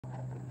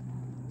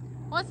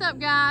What's up,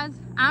 guys?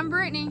 I'm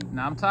Brittany.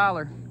 And I'm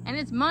Tyler. And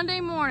it's Monday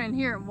morning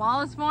here at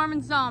Wallace Farm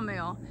and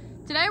Sawmill.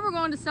 Today we're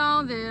going to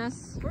saw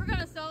this. We're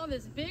going to saw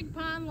this big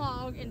pine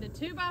log into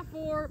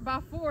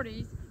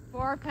 2x4x40s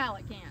for our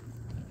pallet cans.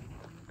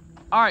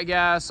 All right,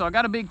 guys, so I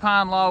got a big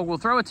pine log. We'll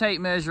throw a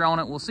tape measure on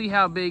it. We'll see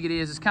how big it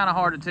is. It's kind of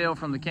hard to tell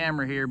from the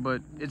camera here,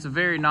 but it's a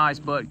very nice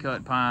butt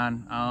cut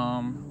pine.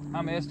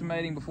 I'm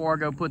estimating, before I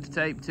go put the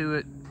tape to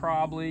it,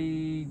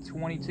 probably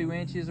 22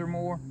 inches or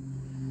more.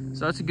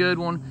 So that's a good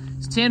one.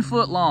 It's 10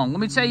 foot long. Let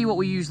me tell you what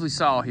we usually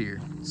saw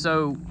here.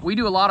 So we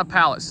do a lot of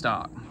pallet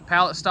stock.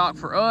 Pallet stock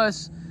for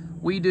us,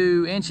 we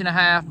do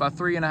 1.5 by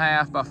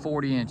 3.5 by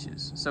 40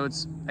 inches. So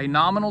it's a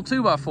nominal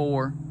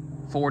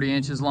 2x4, 40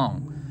 inches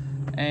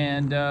long.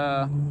 And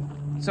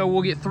so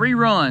we'll get 3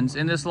 runs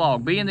in this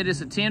log. Being that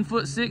it's a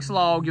 10'6"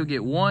 log, you'll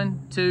get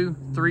 1, 2,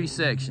 3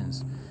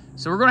 sections.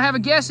 So we're gonna have a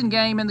guessing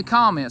game in the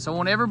comments. I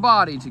want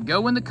everybody to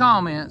go in the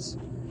comments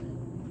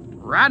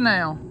right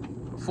now,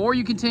 before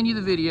you continue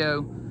the video,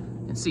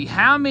 and see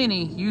how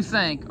many you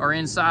think are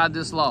inside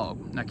this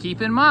log. Now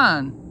keep in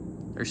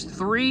mind, there's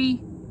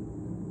 3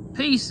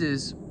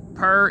 pieces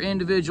per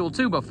individual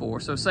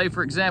 2x4. So say,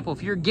 for example,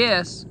 if your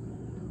guess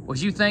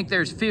was you think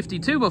there's 50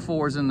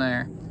 2x4s in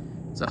there,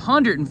 it's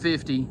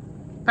 150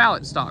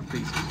 pallet stock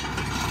pieces.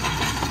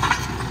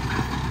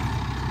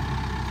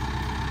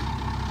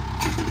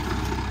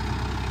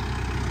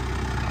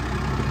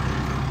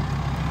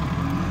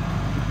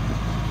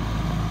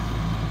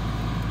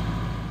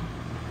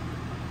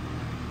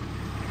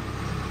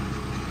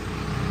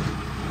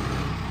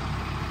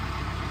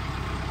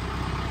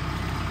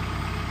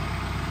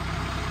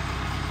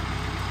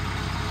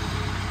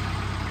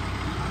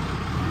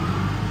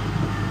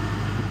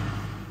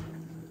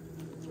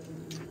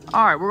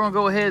 All right, we're gonna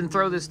go ahead and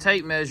throw this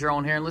tape measure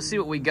on here and let's see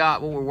what we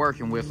got, what we're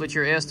working with. Let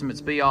your estimates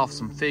be off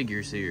some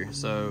figures here.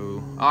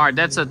 So, all right,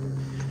 that's a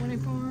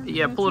 24?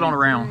 Yeah, pull it on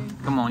around.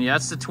 Come on, yeah,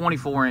 that's the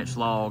 24-inch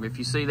log. If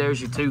you see, there's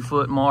your 2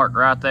 foot mark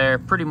right there,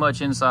 pretty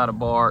much inside of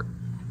bark.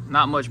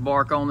 Not much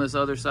bark on this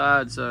other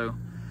side, so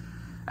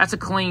that's a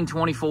clean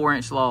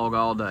 24-inch log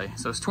all day.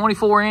 So it's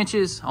 24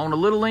 inches on the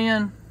little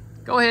end.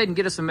 Go ahead and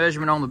get us a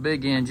measurement on the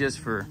big end just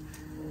for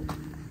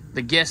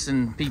the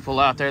guessing people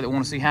out there that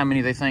want to see how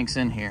many they think's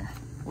in here.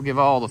 We'll give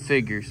all the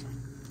figures.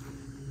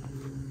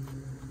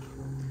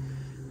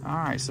 All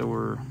right, so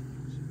we're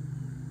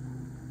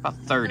about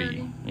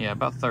 30. Yeah,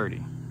 about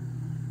 30.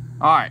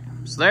 All right,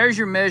 so there's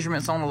your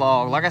measurements on the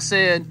log. Like I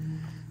said,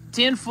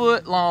 10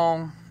 foot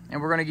long,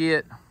 and we're gonna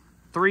get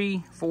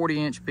 3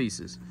 40-inch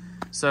pieces.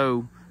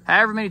 So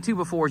however many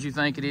 2x4s you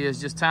think it is,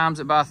 just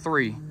times it by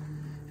 3, and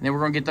then we're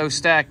gonna get those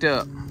stacked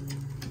up.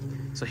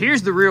 So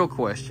here's the real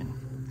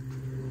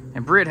question,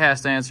 and Britt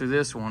has to answer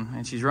this one,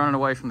 and she's running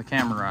away from the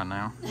camera right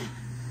now.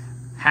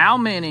 How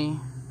many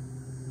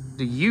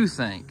do you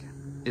think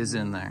is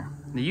in there?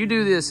 Now, you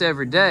do this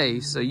every day,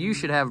 so you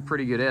should have a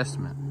pretty good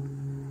estimate.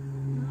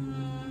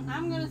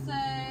 I'm gonna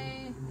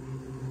say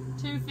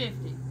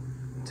 250.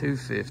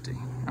 250.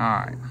 All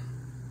right.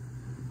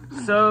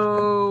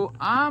 So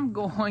I'm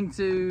going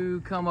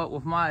to come up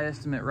with my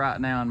estimate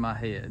right now in my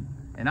head,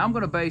 and I'm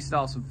going to base it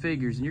off some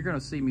figures, and you're going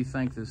to see me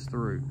think this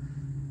through.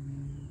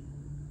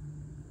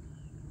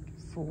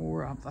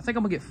 I think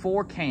I'm gonna get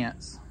 4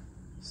 cants.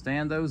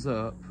 Stand those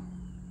up.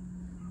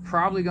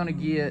 Probably gonna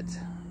get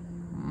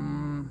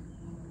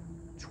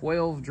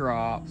 12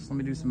 drops. Let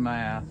me do some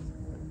math.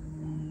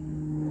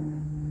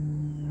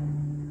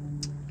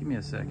 Give me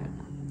a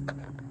second.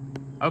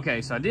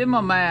 Okay, so I did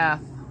my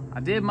math.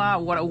 I did my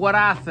what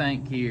I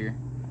think here.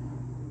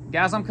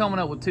 Guys, I'm coming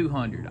up with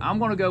 200. I'm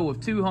gonna go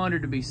with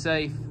 200 to be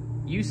safe.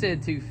 You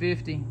said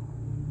 250.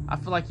 I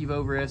feel like you've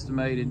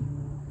overestimated,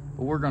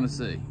 but we're gonna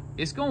see.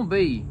 It's gonna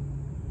be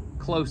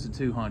close to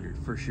 200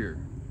 for sure.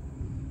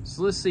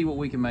 So let's see what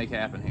we can make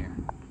happen here.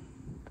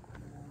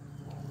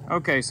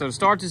 Okay, so to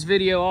start this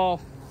video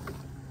off,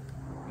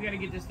 we gotta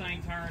get this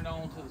thing turned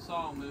on to the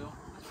sawmill.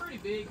 It's pretty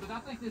big, but I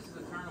think this is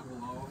a turnable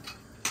log.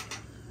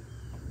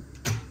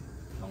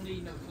 Don't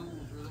need no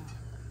tools really,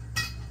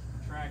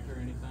 tractor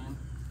or anything.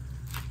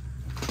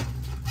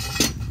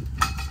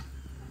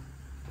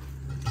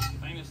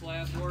 Famous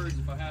last words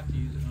if I have to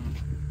use it, huh?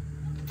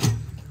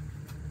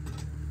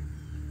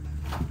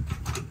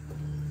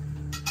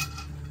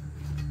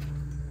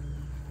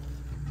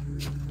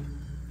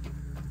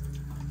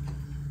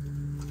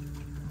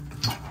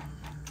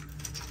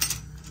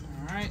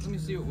 Let me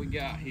see what we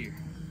got here.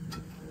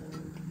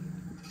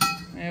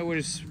 Yeah, we'll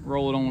just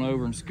roll it on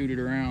over and scoot it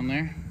around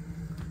there.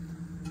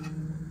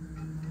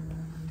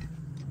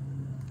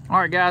 All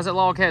right, guys, that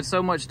log had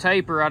so much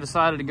taper, I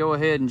decided to go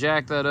ahead and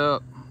jack that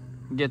up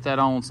and get that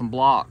on some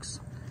blocks.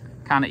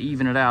 Kind of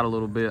even it out a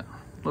little bit.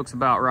 Looks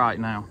about right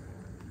now.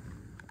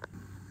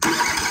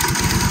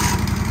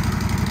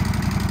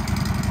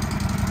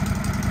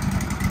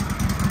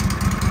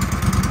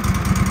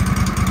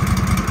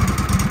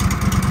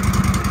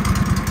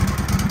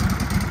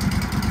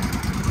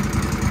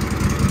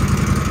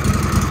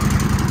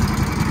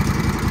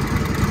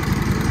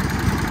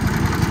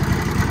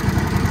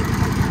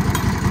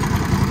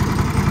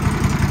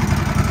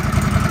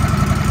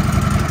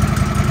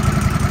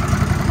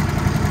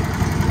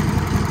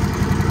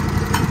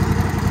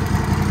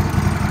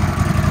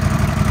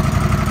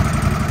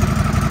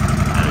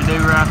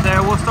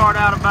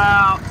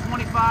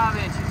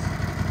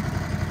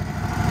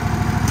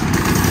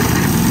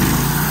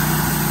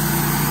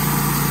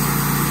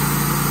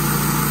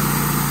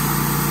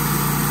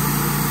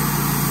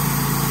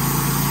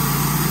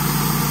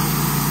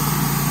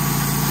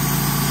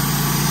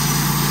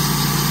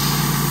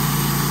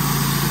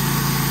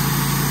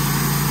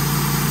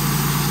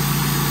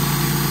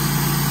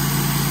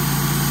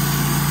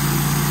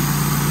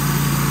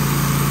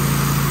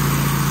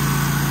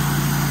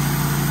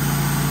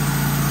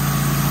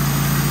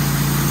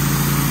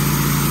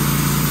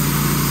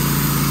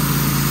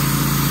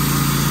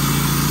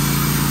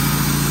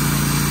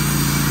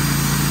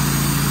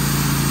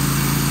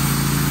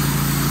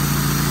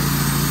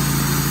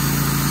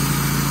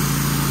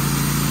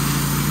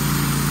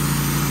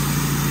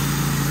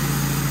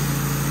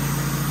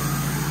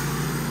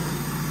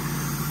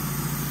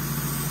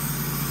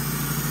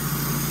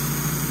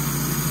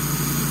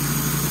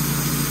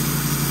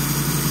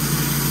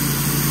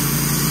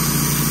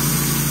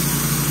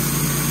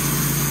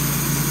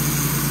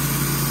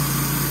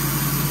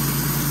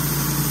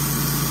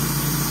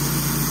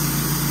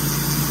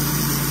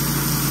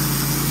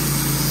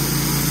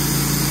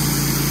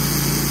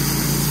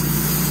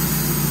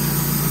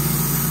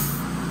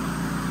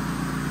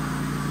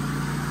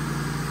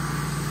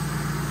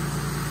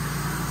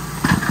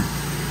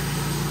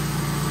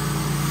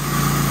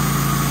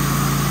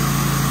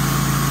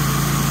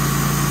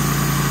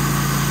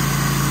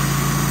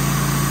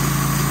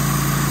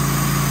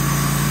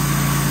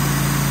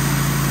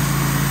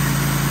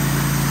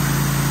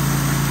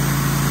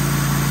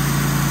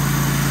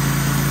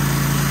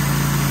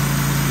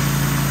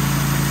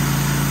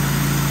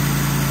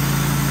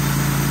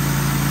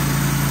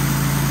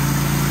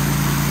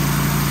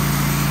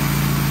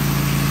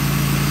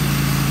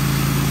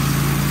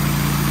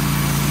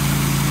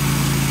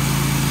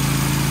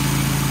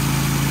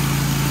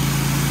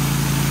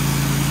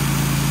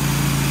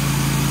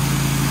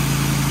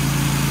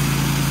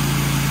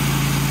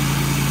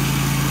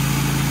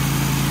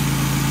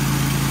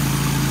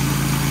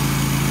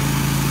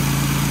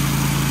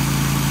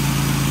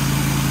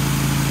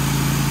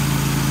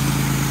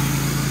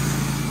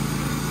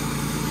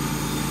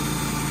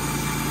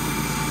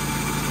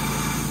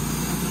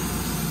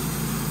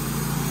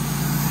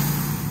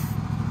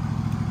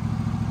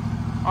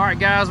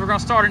 guys, we're gonna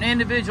start an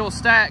individual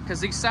stack because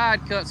these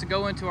side cuts will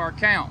go into our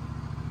count.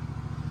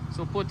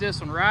 So we'll put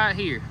this one right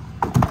here.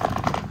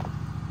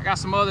 I got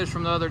some others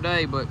from the other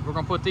day, but we're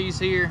gonna put these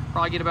here,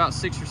 probably get about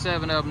 6 or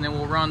 7 of them, then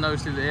we'll run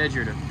those through the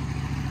edger to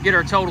get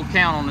our total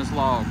count on this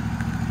log.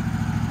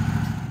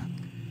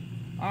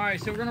 All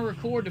right, so we're gonna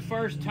record the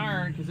first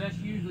turn because that's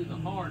usually the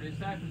hardest.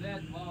 After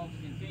that, the log's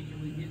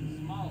continually getting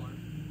smaller.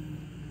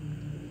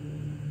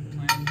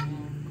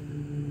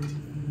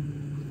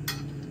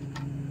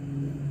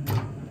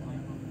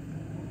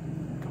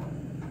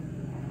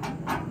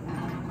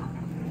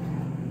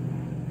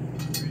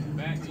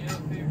 Back me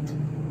up here.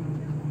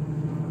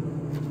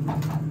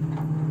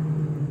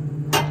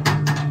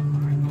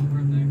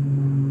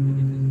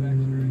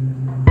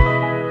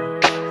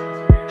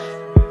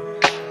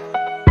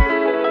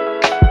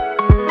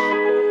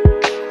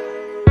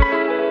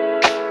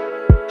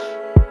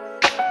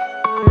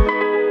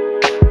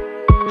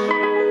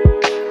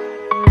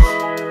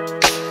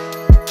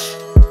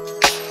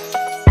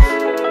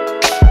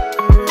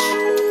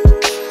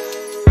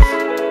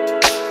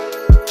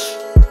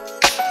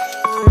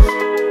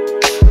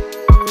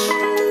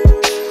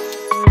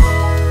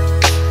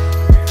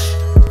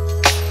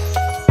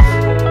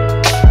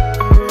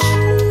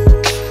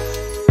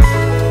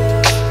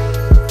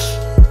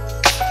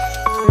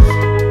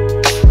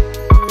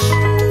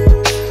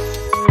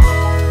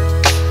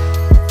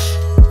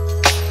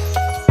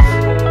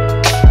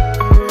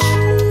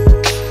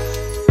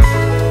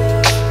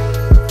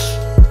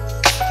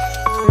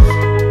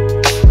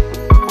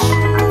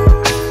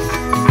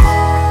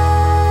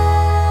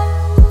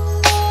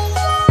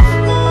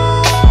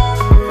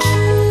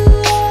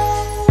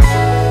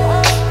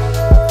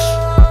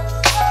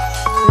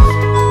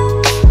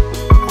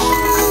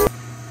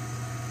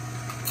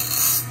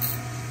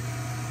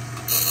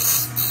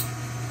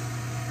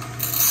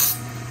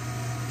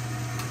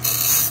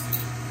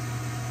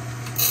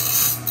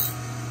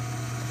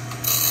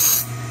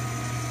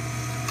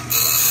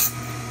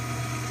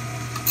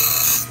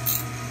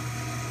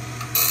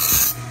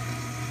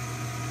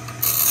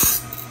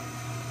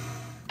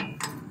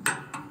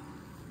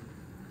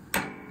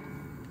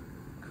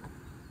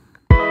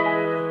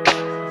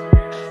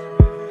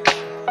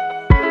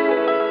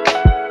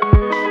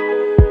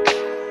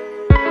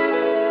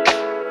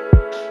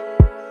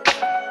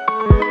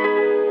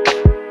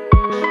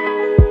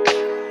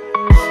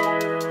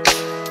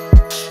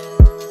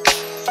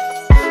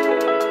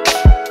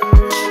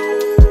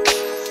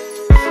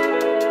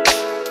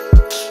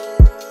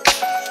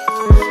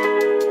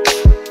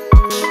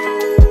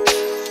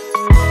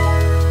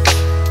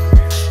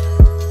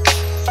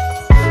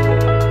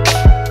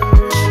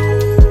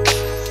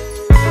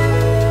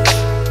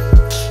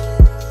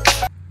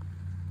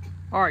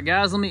 All right,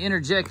 guys, let me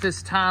interject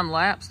this time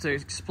lapse to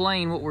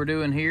explain what we're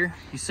doing here.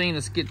 You've seen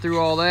us get through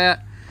all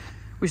that.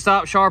 We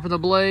stopped sharpening the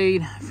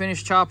blade,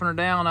 finished chopping her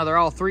down. Now they're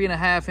all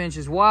 3.5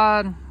 inches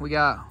wide. We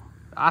got,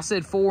 I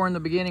said 4 in the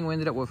beginning. We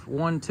ended up with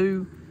 1,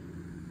 2,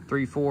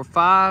 3, 4,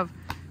 5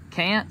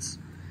 cants.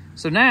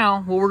 So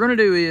now what we're gonna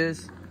do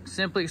is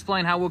simply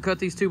explain how we'll cut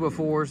these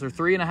 2x4s. They're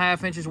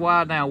 3.5 inches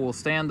wide now. We'll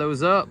stand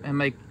those up and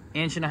make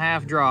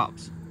 1.5 inch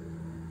drops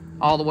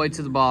all the way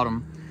to the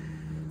bottom.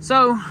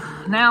 So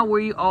now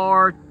we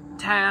are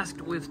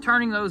tasked with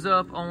turning those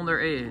up on their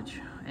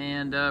edge.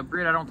 And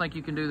Britt, I don't think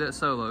you can do that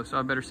solo, so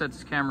I better set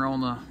this camera on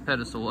the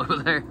pedestal over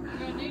there. I'm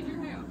gonna need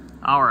your help.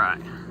 All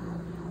right.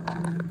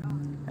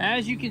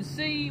 As you can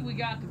see, we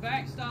got the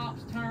back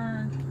stops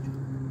turned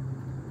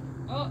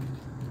up.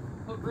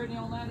 Put Brittany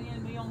on that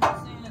end, me on this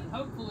end, and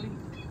hopefully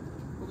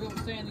we'll be able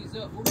to stand these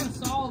up. We're gonna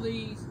saw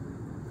these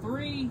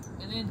 3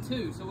 and then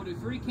 2. So we'll do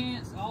 3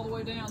 cants all the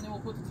way down, then we'll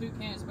put the 2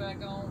 cants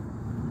back on.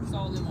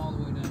 Saw them all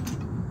the way down.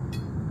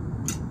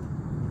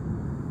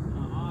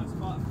 Odd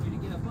spot for me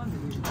to get up under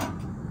here.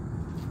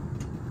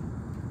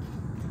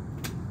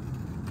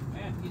 I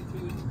have to get to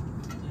it.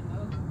 You got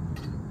all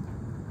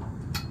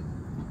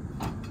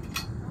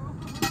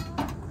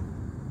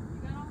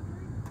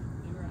 3?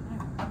 They're right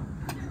there.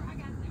 Sure, I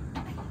got them.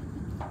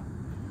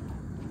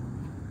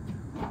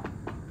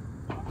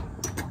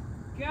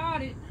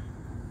 Got it.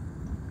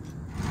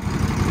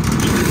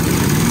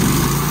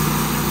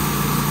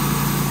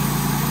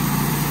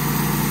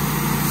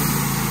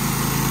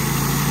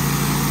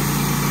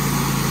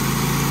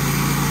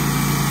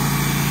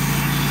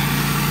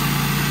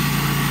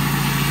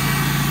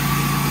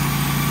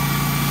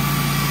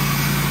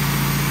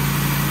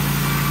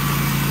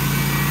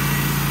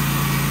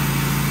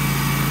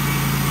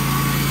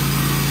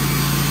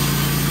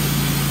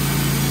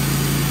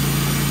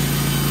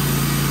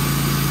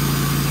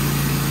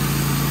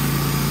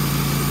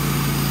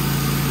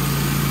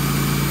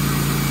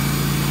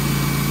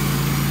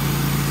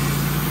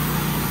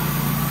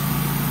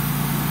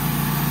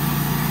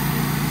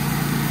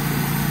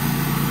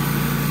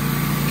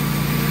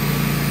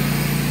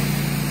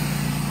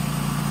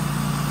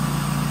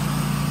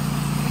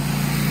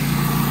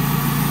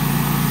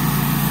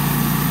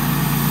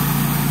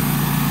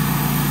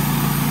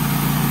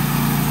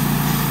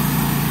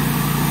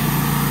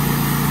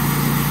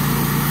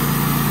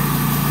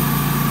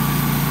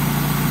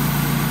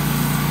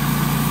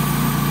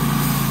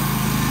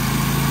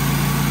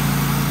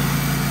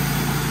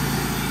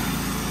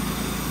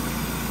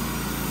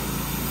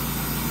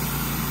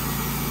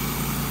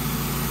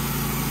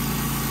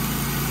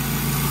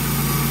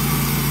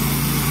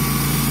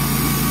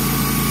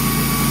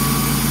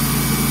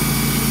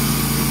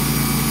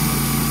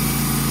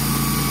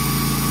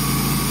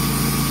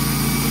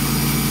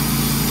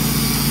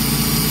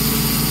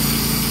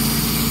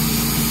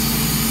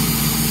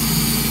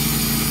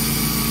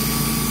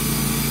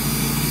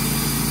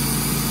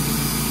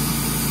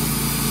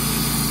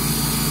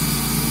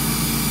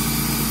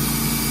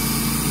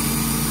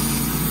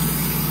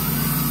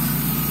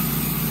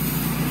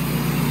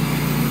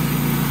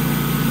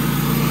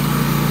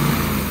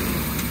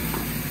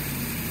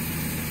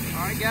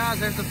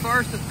 there's the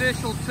first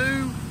official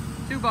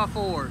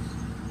 2x4s.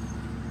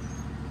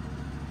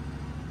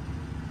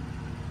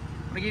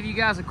 I'm gonna give you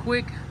guys a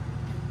quick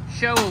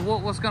show of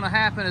what's gonna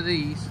happen to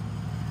these.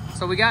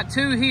 So we got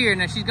 2 here,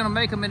 now she's gonna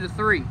make them into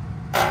 3.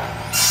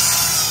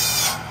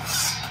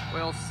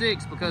 Well,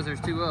 6 because there's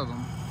 2 of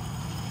them.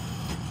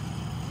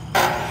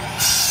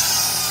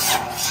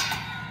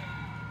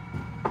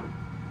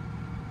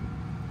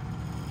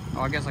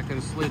 Oh, I guess I could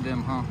have slid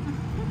them, huh?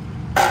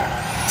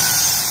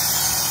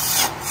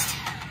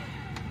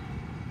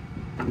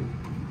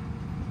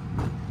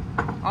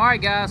 All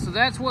right, guys, so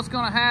that's what's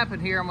gonna happen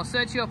here. I'm gonna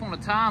set you up on a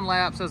time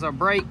lapse as I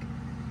break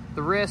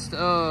the rest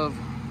of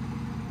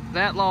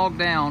that log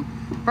down.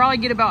 Probably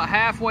get about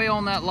halfway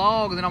on that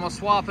log, and then I'm gonna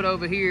swap it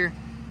over here,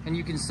 and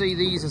you can see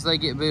these as they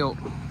get built.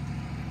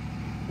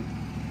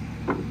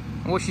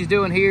 And what she's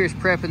doing here is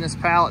prepping this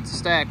pallet to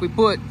stack. We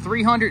put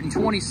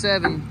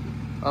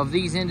 327 of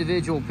these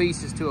individual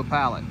pieces to a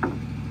pallet.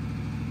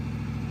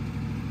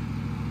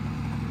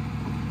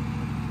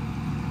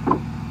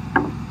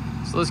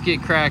 So let's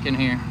get cracking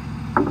here.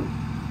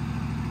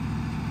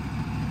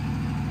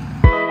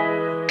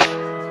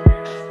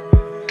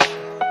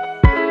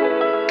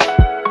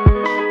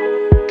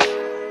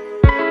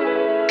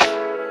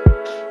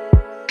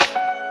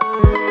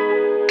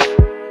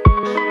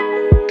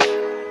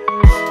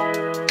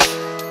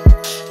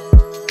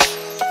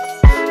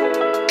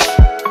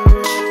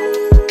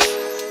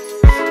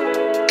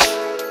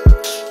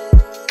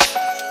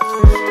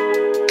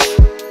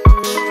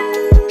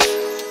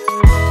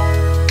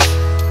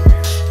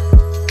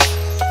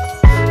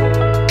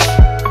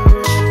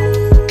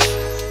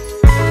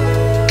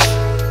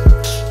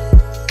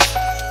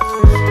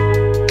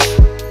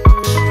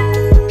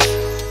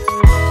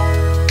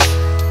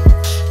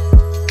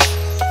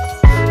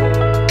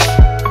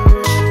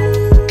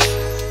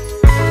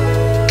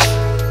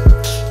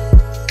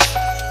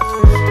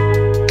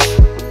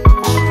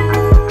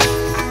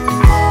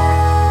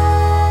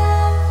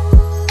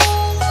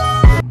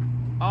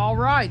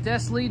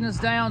 That's leading us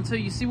down to,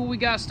 you see what we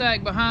got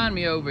stacked behind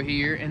me over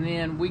here, and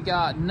then we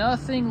got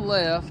nothing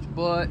left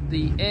but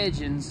the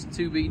edgings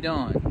to be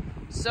done.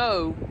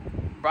 So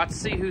we're about to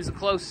see who's the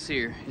closest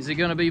here. Is it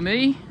gonna be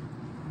me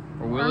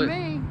or will it?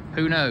 Me.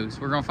 Who knows?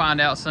 We're gonna find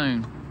out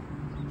soon.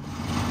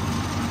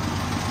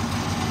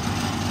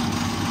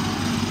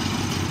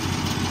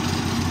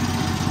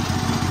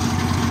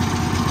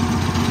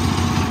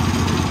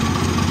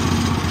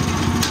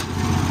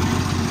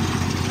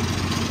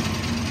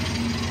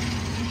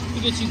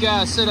 Get you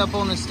guys set up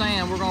on the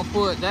stand. We're gonna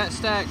put that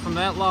stack from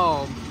that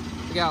log.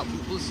 We got,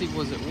 let's see,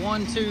 was it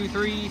 1, 2,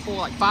 3, 4,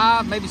 like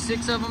 5, maybe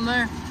 6 of them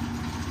there.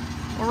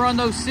 We'll run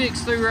those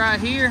 6 through right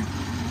here.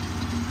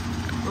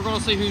 We're gonna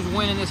see who's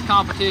winning this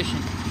competition.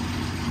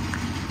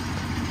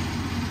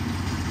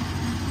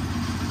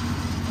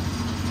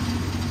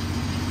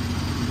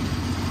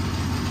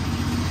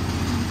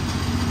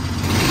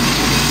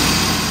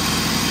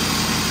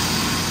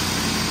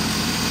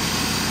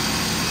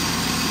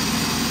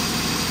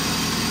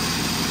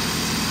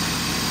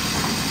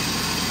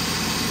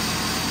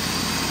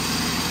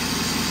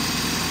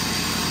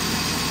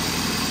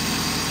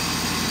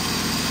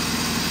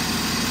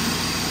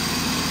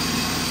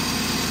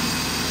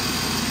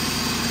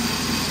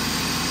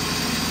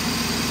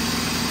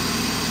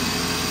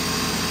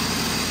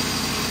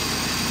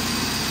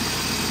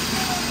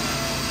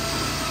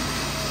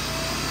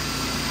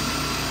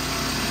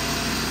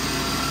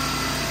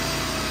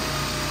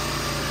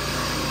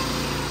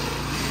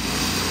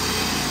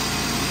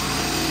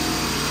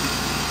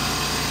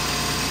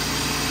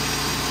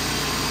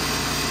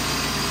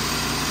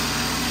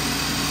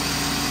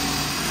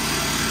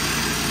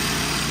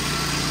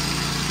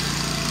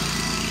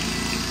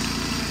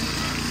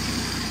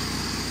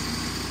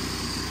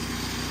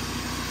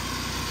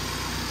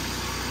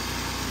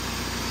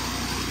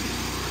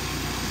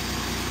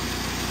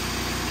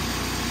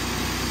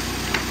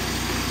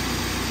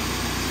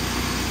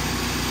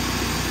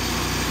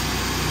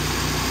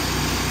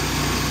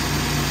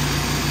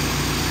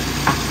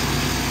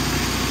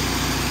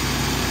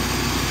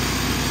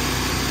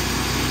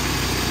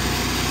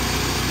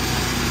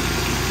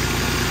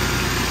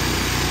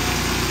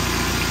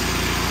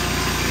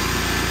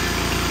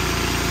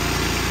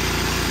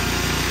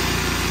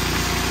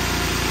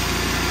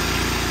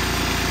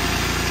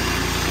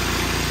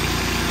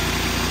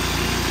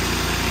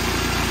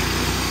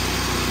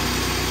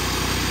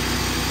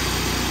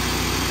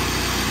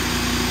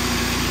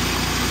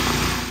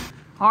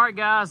 All right,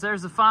 guys,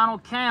 there's the final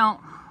count.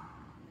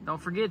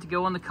 Don't forget to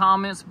go in the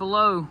comments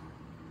below.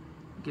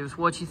 Give us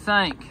what you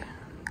think.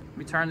 Let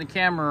me turn the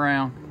camera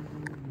around.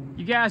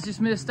 You guys just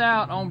missed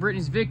out on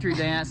Brittany's victory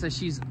dance as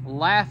she's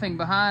laughing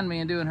behind me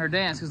and doing her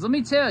dance. Because let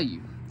me tell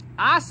you,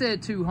 I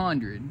said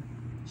 200,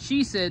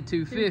 she said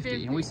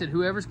 250, and we said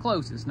whoever's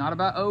closest, not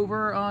about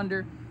over or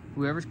under,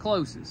 whoever's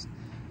closest.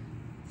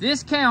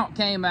 This count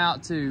came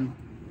out to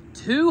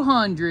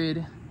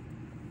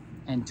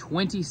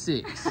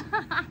 226,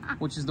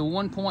 which is the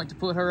 1 point to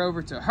put her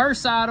over to her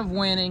side of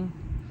winning.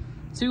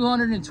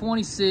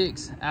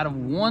 226 out of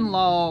 1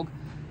 log.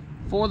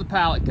 for the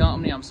pallet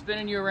company. I'm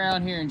spinning you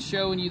around here and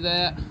showing you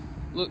that.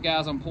 Look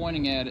guys, I'm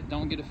pointing at it.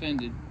 Don't get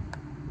offended.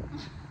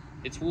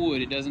 It's wood,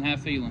 it doesn't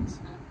have feelings.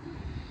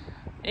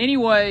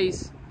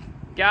 Anyways,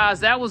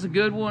 guys, that was a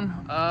good one.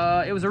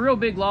 It was a real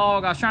big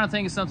log. I was trying to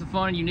think of something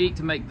fun and unique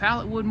to make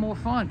pallet wood more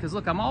fun, because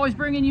look, I'm always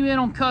bringing you in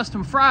on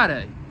custom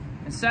Friday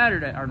and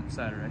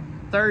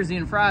Thursday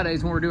and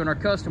Fridays when we're doing our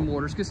custom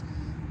orders, because,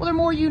 well, they're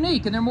more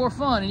unique and they're more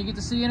fun and you get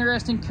to see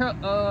interesting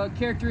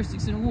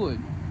characteristics in wood.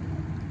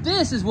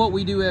 This is what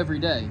we do every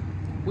day.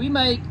 We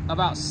make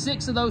about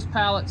 6 of those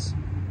pallets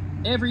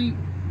every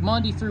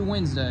Monday through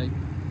Wednesday,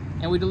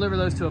 and we deliver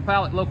those to a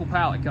local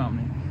pallet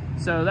company.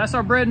 So that's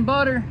our bread and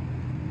butter,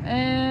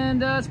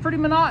 and it's pretty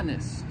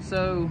monotonous.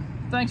 So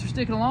thanks for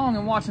sticking along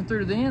and watching through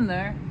to the end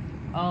there.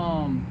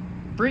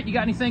 Britt, you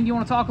got anything you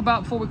want to talk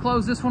about before we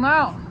close this one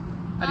out?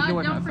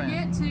 Don't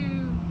forget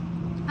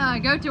to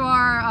go to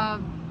our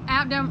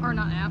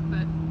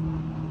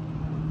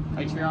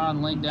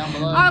Patreon link down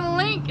below. Our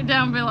link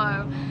down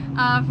below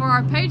for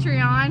our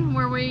Patreon,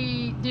 where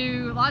we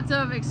do lots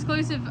of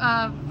exclusive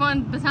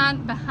fun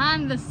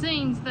behind the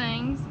scenes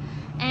things,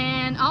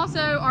 and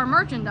also our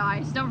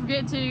merchandise. Don't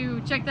forget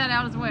to check that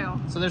out as well.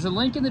 So there's a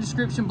link in the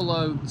description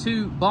below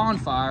to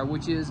Bonfire,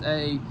 which is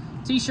a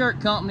t-shirt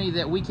company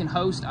that we can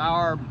host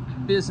our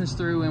business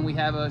through, and we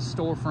have a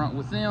storefront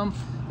with them.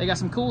 They got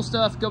some cool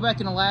stuff. Go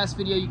back in the last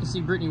video, you can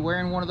see Brittany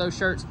wearing one of those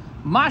shirts.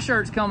 My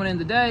shirt's coming in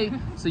today,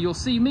 so you'll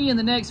see me in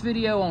the next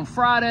video on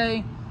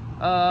Friday.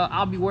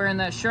 I'll be wearing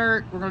that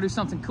shirt. We're gonna do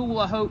something cool,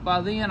 I hope,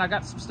 by then. I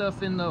got some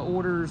stuff in the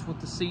orders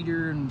with the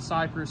cedar and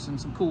cypress and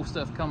some cool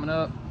stuff coming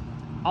up.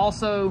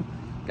 Also,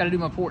 got to do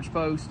my porch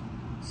post.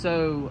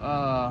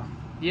 So,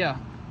 yeah.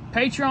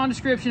 Patreon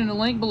description in the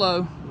link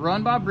below,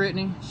 run by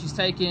Brittany. She's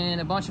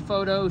taking a bunch of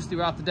photos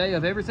throughout the day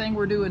of everything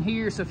we're doing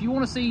here. So if you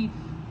want to see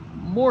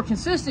more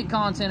consistent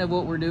content of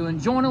what we're doing,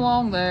 join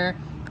along there.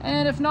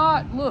 And if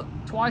not, look,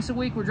 twice a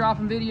week we're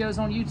dropping videos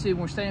on YouTube, and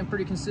we're staying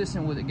pretty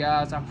consistent with it,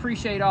 guys. I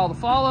appreciate all the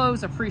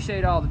follows. I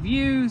appreciate all the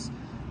views.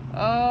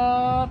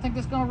 I think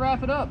that's going to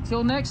wrap it up.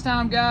 Till next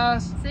time,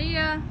 guys. See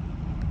ya.